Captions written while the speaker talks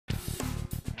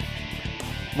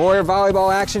More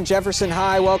volleyball action. Jefferson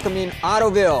High welcoming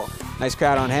Ottoville. Nice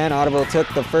crowd on hand. Ottoville took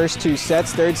the first 2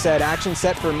 sets. Third set action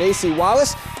set for Macy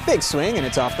Wallace. Big swing, and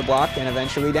it's off the block and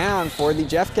eventually down for the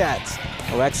Jeff Cats.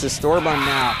 Alexis Storbun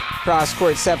now.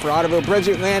 Cross-court set for Ottoville.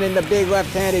 Bridget Landon, the big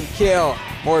left-handed kill.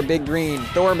 More big green.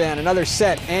 Thorban, another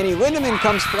set. Annie Lindemann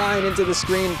comes flying into the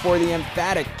screen for the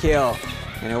emphatic kill.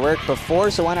 And it worked before,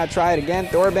 so why not try it again?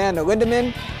 Thorban to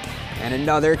Lindemann, and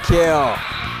another kill.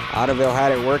 Ottoville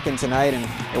had it working tonight, and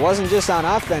it wasn't just on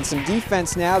offense. Some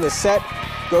defense now. The set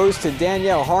goes to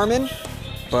Danielle Harmon,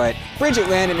 but Bridget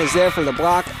Landon is there for the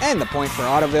block and the point for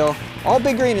Ottoville. All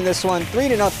big green in this one,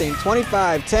 3-0,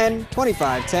 25-10,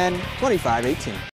 25-10, 25-18.